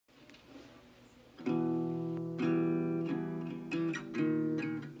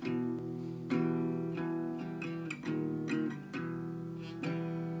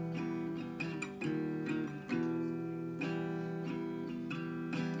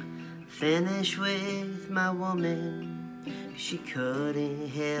finished with my woman. She couldn't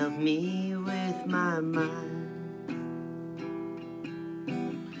help me with my mind.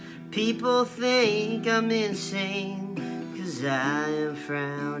 People think I'm insane, 'cause I am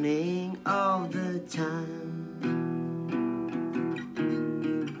frowning all the time.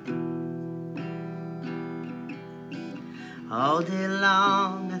 All day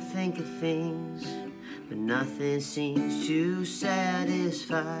long I think of things, but nothing seems to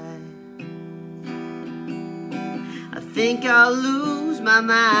satisfy. I think I'll lose my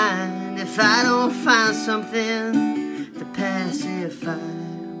mind if I don't find something to pacify.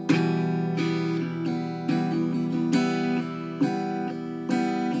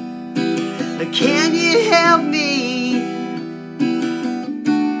 Can you help me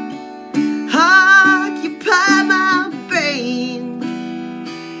occupy my brain?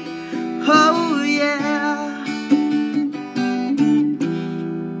 Oh yeah.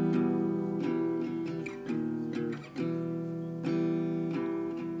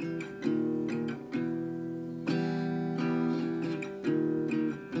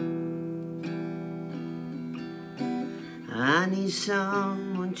 I need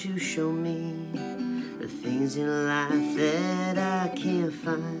someone to show me the things in life that I can't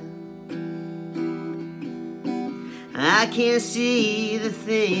find. I can't see the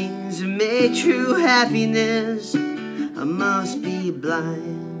things that make true happiness. I must be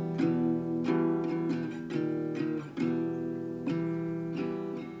blind.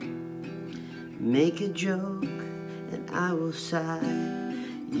 Make a joke and I will sigh.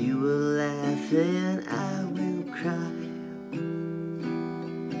 You will laugh and I will cry.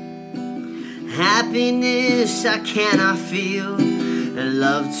 Happiness I cannot feel, and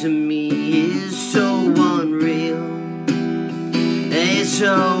love to me is so unreal. It's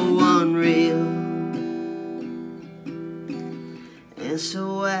so unreal. And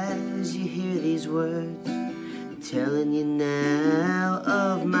so as you hear these words, I'm telling you now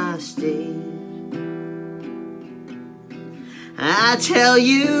of my state. I tell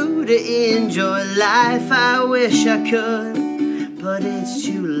you to enjoy life, I wish I could, but it's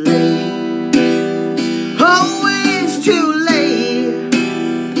too late. Oh, it's too